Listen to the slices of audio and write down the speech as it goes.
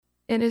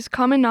It is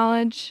common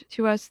knowledge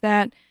to us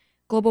that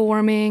global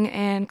warming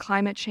and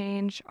climate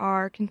change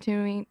are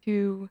continuing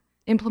to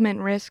implement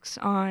risks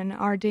on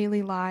our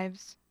daily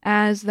lives.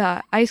 As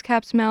the ice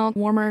caps melt,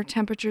 warmer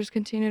temperatures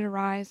continue to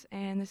rise,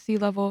 and the sea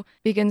level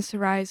begins to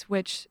rise,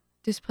 which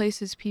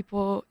displaces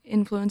people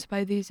influenced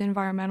by these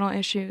environmental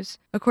issues.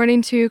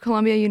 According to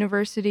Columbia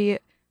University,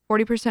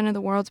 40% of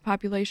the world's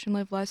population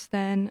live less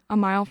than a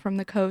mile from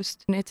the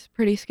coast. And it's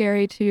pretty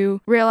scary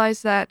to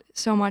realize that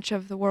so much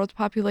of the world's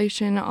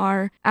population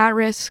are at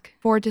risk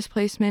for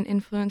displacement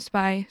influenced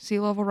by sea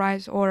level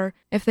rise, or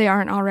if they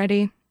aren't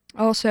already.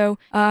 Also,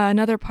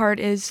 another part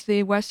is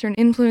the Western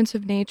influence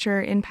of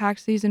nature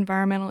impacts these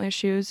environmental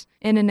issues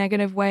in a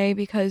negative way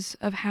because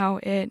of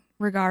how it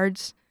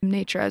regards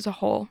nature as a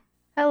whole.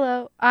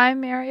 Hello, I'm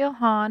Mariel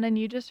Hahn, and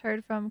you just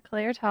heard from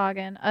Claire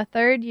Toggan, a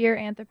third-year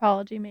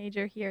anthropology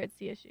major here at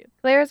CSU.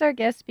 Claire is our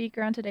guest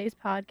speaker on today's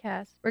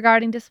podcast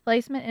regarding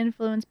displacement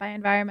influenced by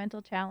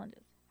environmental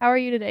challenges. How are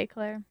you today,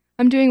 Claire?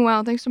 I'm doing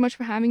well. Thanks so much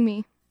for having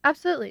me.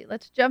 Absolutely.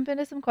 Let's jump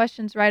into some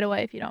questions right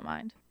away if you don't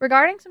mind.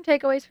 Regarding some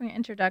takeaways from your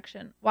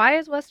introduction, why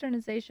is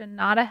Westernization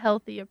not a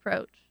healthy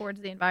approach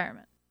towards the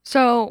environment?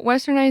 So,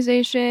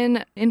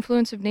 Westernization,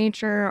 influence of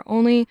nature,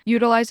 only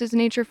utilizes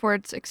nature for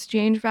its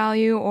exchange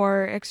value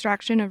or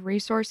extraction of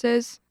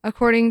resources.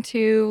 According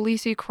to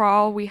Lisi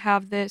Kral, we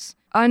have this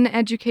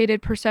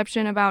uneducated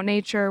perception about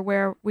nature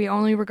where we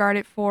only regard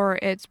it for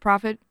its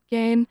profit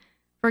gain.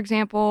 For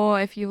example,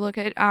 if you look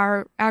at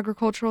our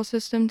agricultural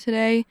system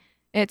today,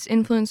 it's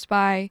influenced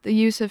by the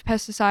use of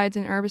pesticides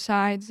and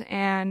herbicides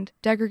and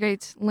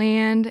degrades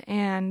land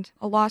and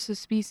a loss of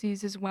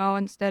species as well,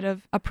 instead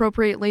of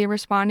appropriately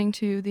responding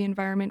to the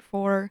environment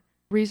for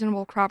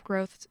reasonable crop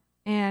growth.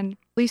 And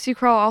Lisi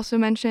Kral also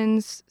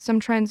mentions some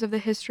trends of the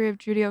history of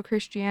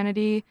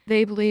Judeo-Christianity.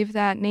 They believe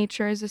that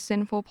nature is a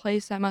sinful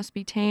place that must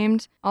be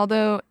tamed.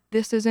 Although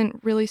this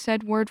isn't really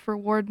said word for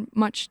word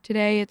much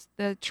today,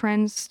 the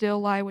trends still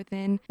lie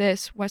within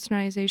this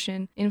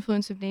Westernization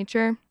influence of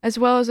nature, as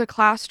well as a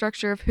class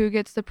structure of who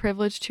gets the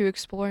privilege to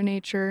explore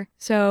nature.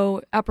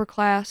 So upper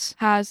class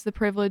has the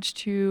privilege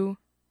to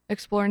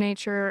explore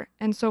nature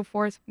and so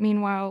forth.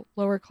 Meanwhile,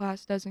 lower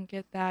class doesn't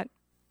get that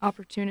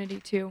opportunity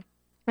to.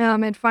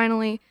 And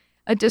finally,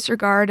 a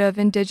disregard of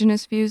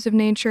indigenous views of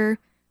nature,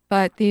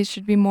 but these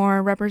should be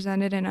more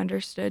represented and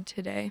understood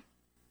today.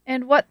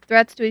 And what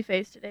threats do we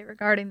face today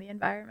regarding the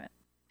environment?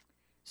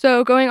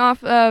 So going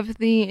off of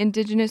the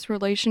indigenous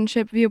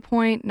relationship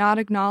viewpoint, not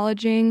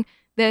acknowledging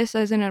this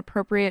as an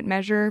appropriate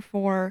measure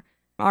for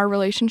our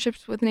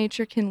relationships with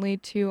nature can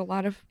lead to a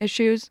lot of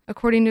issues.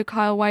 According to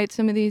Kyle White,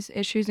 some of these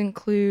issues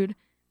include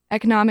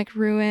economic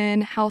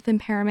ruin, health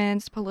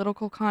impairments,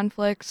 political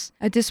conflicts,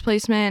 a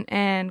displacement,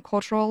 and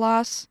cultural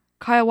loss.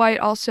 Kyle White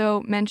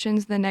also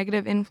mentions the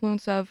negative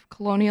influence of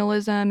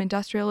colonialism,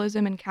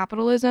 industrialism, and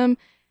capitalism.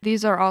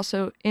 These are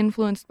also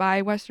influenced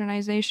by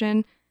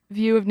Westernization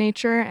view of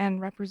nature and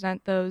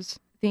represent those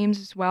themes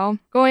as well.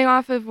 Going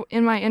off of,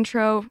 in my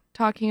intro,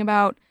 talking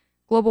about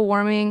global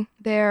warming,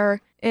 there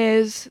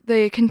is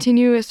the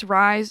continuous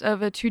rise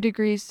of a 2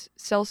 degrees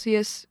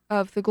Celsius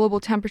of the global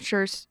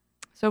temperatures.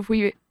 So if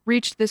we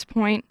reach this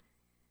point,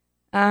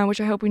 which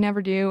I hope we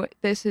never do,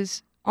 this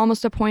is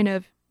almost a point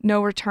of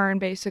no return,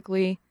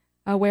 basically,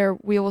 where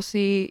we will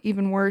see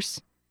even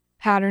worse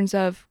patterns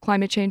of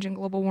climate change and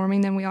global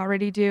warming than we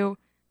already do,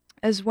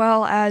 as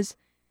well as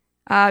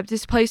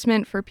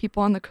displacement for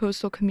people in the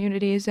coastal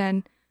communities.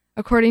 And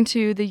according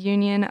to the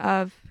Union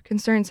of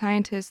Concerned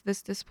Scientists,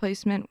 this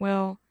displacement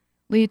will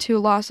lead to a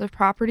loss of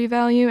property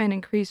value and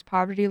increased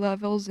poverty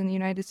levels in the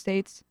United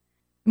States.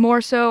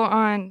 More so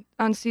on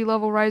sea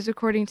level rise,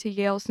 according to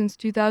Yale, since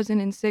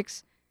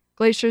 2006,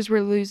 glaciers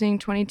were losing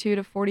 22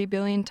 to 40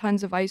 billion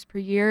tons of ice per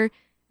year,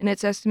 and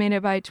it's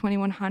estimated by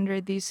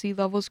 2100 these sea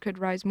levels could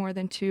rise more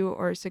than 2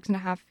 or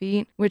 6.5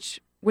 feet, which,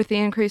 with the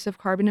increase of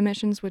carbon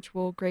emissions, which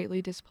will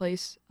greatly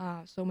displace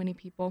so many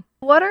people.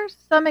 What are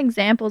some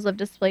examples of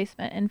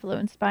displacement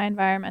influenced by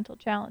environmental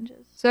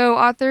challenges? So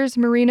authors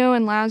Marino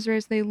and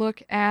Lazarus, they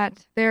look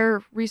at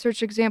their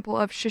research example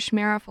of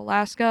Shishmaref,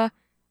 Alaska.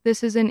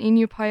 This is an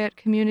Inupiat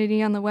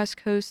community on the west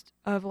coast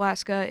of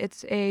Alaska.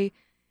 It's a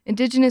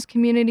indigenous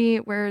community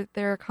where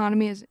their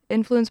economy is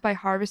influenced by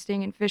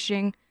harvesting and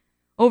fishing.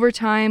 Over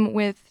time,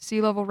 with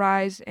sea level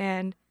rise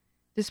and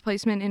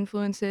displacement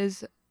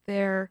influences,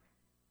 their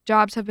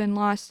jobs have been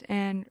lost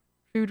and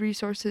food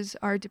resources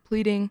are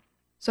depleting.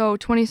 So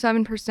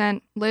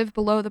 27% live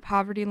below the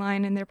poverty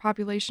line, and their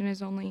population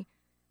is only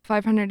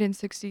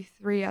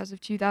 563 as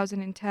of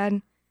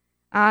 2010.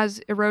 As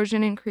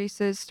erosion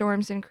increases,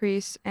 storms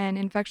increase, and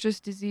infectious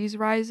disease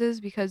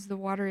rises because the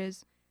water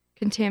is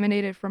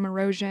contaminated from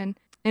erosion.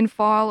 In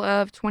fall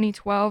of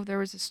 2012, there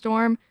was a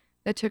storm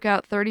that took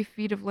out 30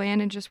 feet of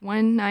land in just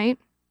one night.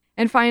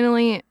 And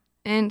finally,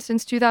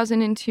 since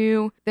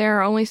 2002,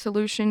 their only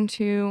solution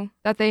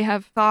that they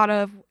have thought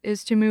of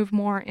is to move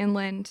more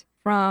inland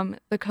from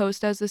the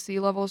coast as the sea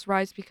levels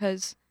rise,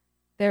 because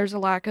there's a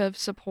lack of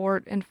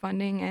support and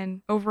funding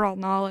and overall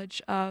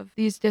knowledge of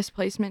these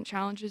displacement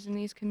challenges in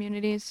these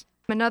communities.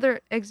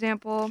 Another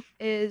example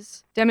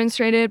is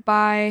demonstrated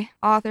by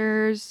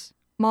authors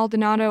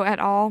Maldonado et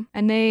al.,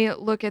 and they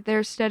look at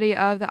their study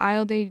of the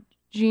Isle de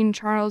Jean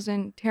Charles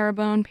in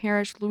Terrebonne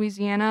Parish,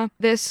 Louisiana.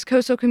 This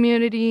coastal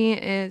community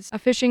is a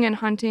fishing and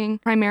hunting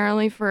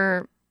primarily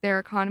for their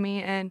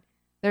economy, and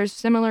there's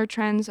similar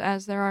trends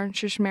as there are in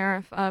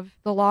Shishmaref of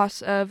the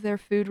loss of their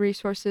food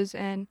resources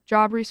and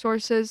job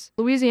resources.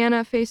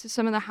 Louisiana faces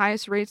some of the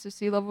highest rates of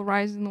sea level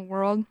rise in the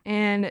world,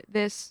 and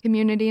this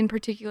community in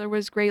particular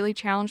was greatly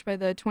challenged by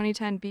the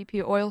 2010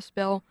 BP oil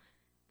spill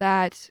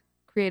that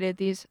created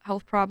these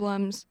health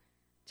problems,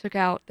 took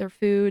out their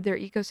food, their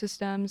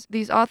ecosystems.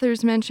 These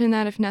authors mention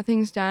that if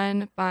nothing's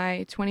done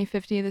by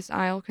 2050, this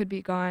isle could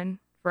be gone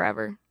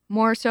forever.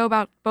 More so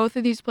about both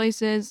of these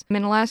places.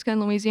 In Alaska and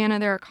Louisiana,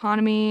 their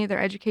economy, their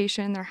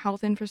education, their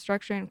health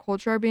infrastructure, and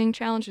culture are being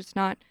challenged. It's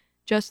not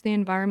just the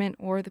environment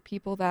or the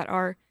people that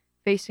are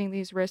facing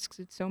these risks.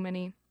 It's so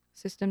many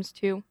systems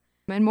too.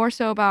 And more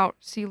so about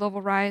sea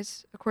level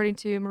rise, according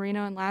to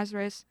Marino and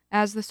Lazarus,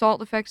 as the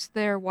salt affects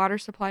their water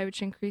supply,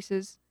 which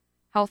increases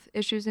health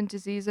issues and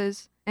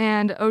diseases,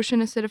 and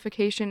ocean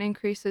acidification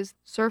increases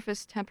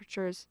surface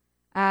temperatures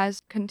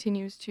as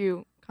continues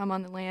to come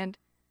on the land,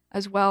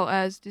 as well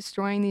as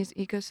destroying these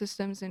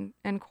ecosystems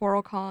and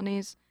coral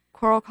colonies.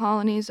 Coral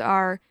colonies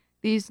are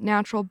these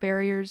natural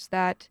barriers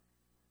that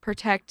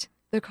protect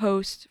the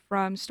coast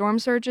from storm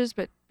surges,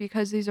 but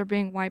because these are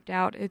being wiped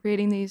out, it's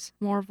creating these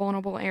more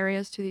vulnerable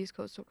areas to these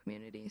coastal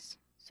communities.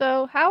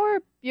 So, how are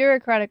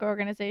bureaucratic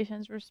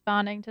organizations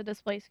responding to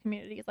displaced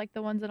communities like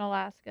the ones in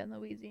Alaska and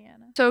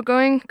Louisiana? So,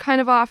 going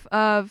kind of off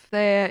of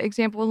the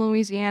example in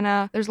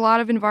Louisiana, there's a lot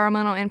of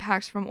environmental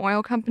impacts from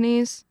oil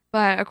companies,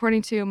 but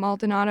according to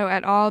Maldonado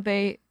et al.,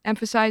 they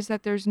emphasize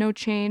that there's no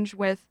change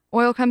with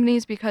oil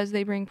companies because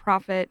they bring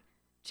profit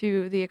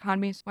to the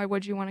economy. So why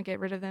would you want to get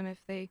rid of them if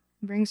they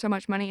bring so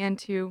much money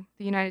into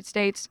the United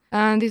States?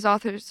 These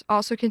authors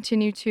also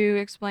continue to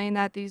explain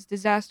that these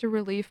disaster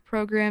relief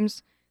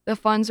programs, the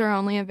funds are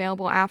only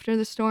available after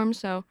the storm,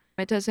 so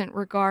it doesn't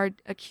regard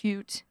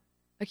acute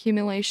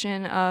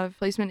accumulation of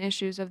placement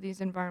issues of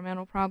these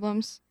environmental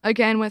problems.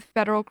 Again, with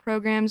federal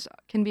programs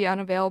can be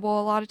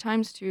unavailable a lot of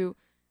times to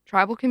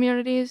tribal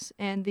communities,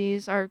 and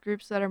these are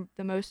groups that are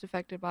the most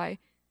affected by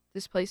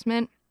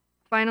displacement.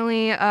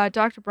 Finally,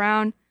 Dr.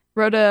 Brown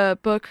wrote a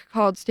book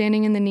called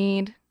Standing in the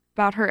Need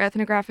about her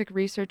ethnographic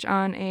research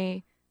on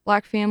a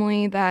Black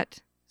family that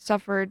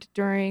suffered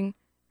during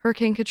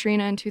Hurricane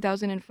Katrina in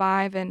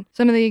 2005, and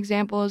some of the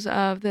examples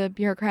of the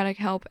bureaucratic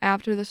help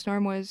after the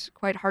storm was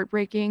quite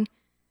heartbreaking.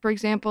 For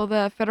example,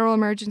 the Federal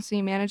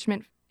Emergency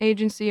Management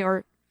Agency,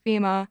 or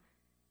FEMA,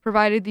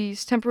 provided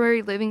these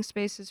temporary living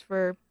spaces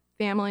for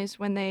families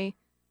when they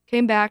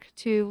came back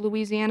to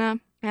Louisiana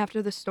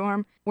after the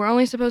storm. We're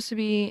only supposed to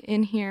be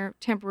in here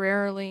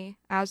temporarily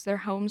as their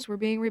homes were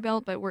being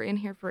rebuilt, but we're in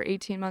here for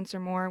 18 months or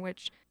more,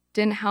 which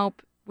didn't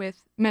help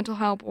with mental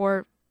help,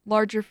 or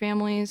larger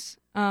families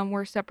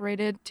were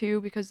separated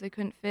too because they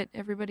couldn't fit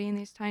everybody in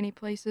these tiny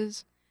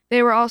places.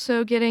 They were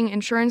also getting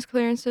insurance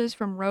clearances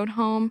from Road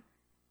Home,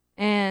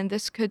 and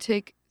this could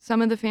take,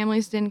 some of the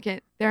families didn't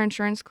get their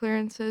insurance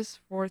clearances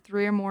for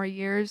 3 or more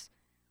years,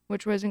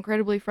 which was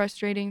incredibly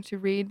frustrating to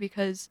read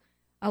because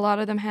a lot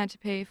of them had to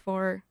pay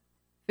for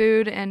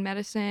food and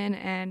medicine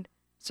and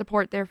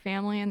support their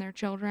family and their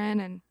children,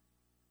 and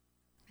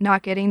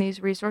not getting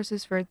these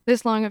resources for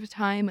this long of a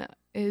time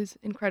is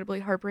incredibly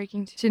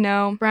heartbreaking to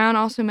know. Brown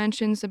also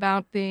mentions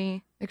about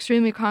the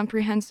extremely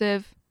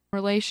comprehensive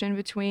relation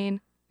between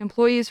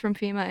employees from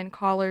FEMA and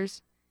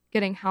callers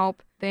getting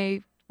help.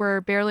 They were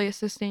barely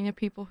assisting the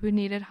people who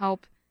needed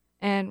help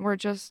and were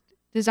just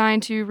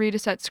designed to read a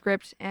set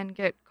script and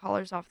get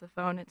callers off the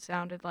phone, it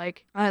sounded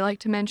like. I like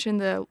to mention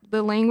the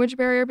language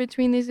barrier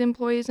between these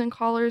employees and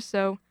callers.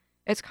 So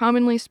it's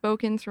commonly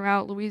spoken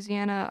throughout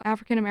Louisiana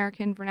African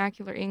American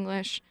vernacular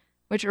English,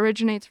 which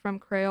originates from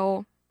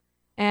Creole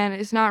and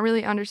is not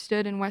really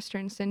understood in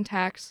Western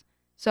syntax.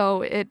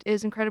 So it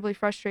is incredibly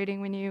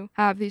frustrating when you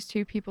have these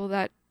two people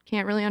that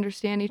can't really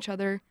understand each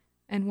other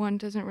and one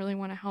doesn't really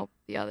want to help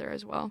the other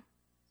as well.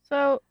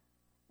 So,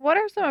 what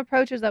are some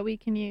approaches that we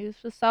can use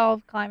to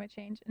solve climate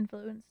change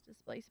influenced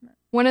displacement?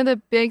 One of the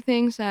big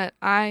things that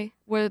I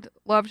would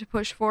love to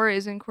push for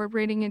is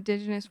incorporating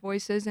Indigenous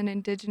voices and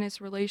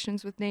Indigenous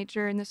relations with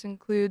nature, and this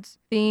includes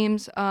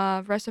themes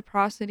of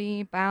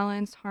reciprocity,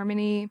 balance,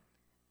 harmony,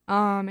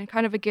 and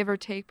kind of a give or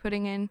take,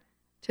 putting in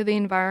to the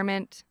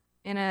environment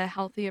in a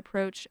healthy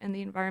approach, and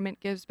the environment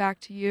gives back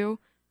to you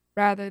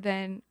rather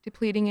than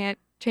depleting it,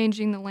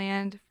 changing the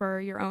land for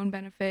your own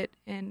benefit,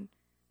 and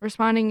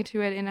responding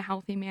to it in a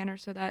healthy manner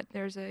so that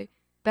there's a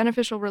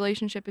beneficial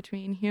relationship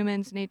between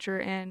humans,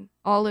 nature, and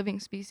all living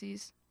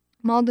species.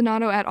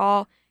 Maldonado et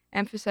al.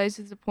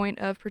 Emphasizes the point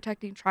of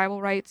protecting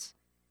tribal rights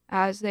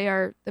as they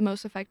are the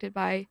most affected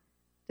by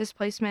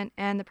displacement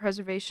and the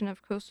preservation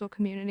of coastal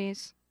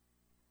communities.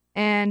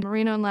 And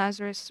Marino and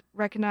Lazarus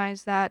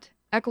recognize that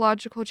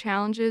ecological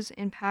challenges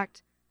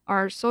impact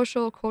our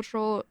social,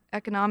 cultural,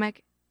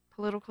 economic,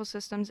 political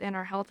systems, and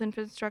our health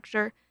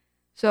infrastructure.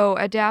 So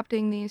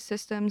adapting these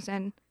systems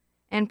and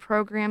and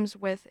programs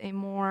with a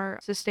more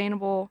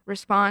sustainable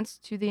response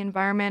to the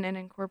environment and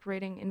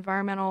incorporating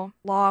environmental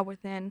law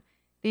within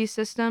these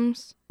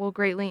systems will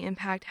greatly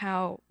impact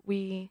how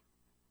we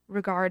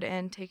regard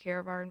and take care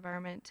of our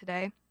environment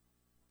today.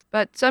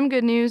 But some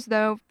good news,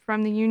 though,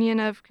 from the Union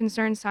of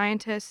Concerned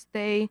Scientists.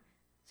 They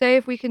say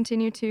if we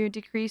continue to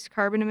decrease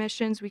carbon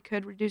emissions, we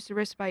could reduce the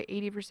risk by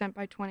 80%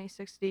 by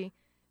 2060.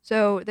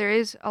 So there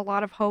is a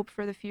lot of hope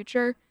for the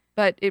future,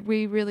 but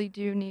we really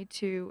do need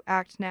to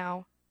act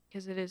now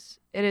because it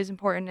is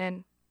important,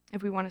 and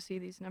if we want to see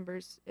these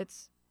numbers,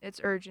 it's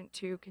urgent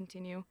to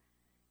continue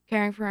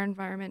caring for our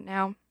environment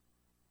now.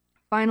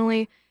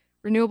 Finally,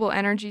 renewable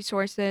energy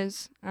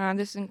sources.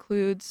 This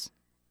includes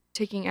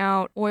taking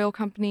out oil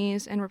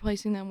companies and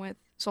replacing them with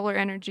solar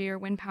energy or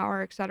wind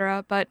power,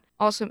 etc., but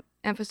also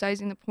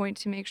emphasizing the point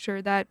to make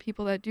sure that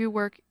people that do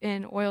work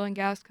in oil and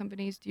gas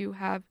companies do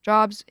have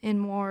jobs in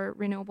more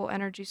renewable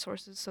energy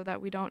sources so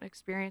that we don't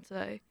experience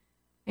a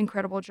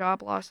incredible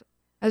job loss,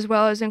 as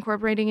well as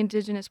incorporating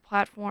indigenous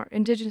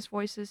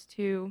voices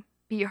to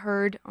be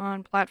heard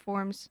on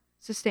platforms,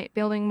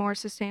 building more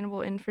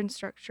sustainable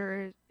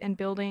infrastructure and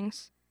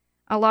buildings.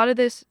 A lot of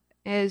this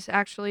is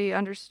actually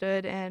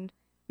understood and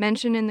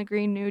mentioned in the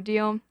Green New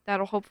Deal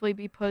that'll hopefully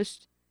be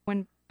pushed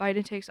when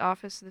Biden takes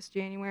office this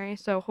January.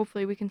 So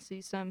hopefully we can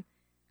see some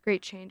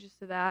great changes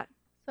to that.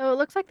 So it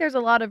looks like there's a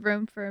lot of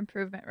room for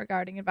improvement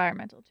regarding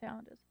environmental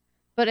challenges,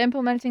 but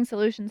implementing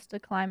solutions to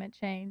climate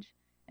change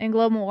and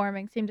global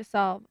warming seem to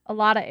solve a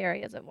lot of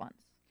areas at once.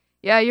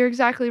 Yeah, you're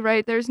exactly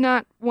right. There's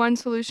not one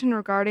solution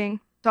regarding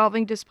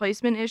solving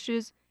displacement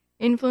issues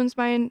influenced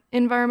by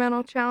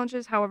environmental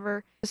challenges.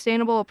 However,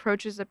 sustainable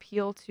approaches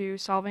appeal to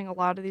solving a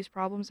lot of these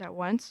problems at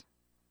once.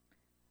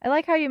 I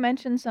like how you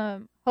mentioned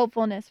some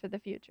hopefulness for the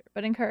future,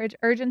 but encourage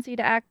urgency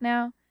to act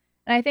now.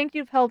 And I think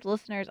you've helped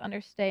listeners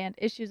understand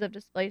issues of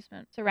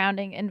displacement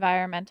surrounding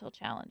environmental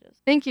challenges.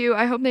 Thank you.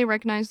 I hope they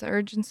recognize the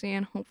urgency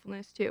and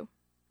hopefulness too.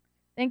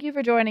 Thank you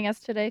for joining us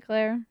today,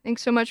 Claire.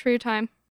 Thanks so much for your time.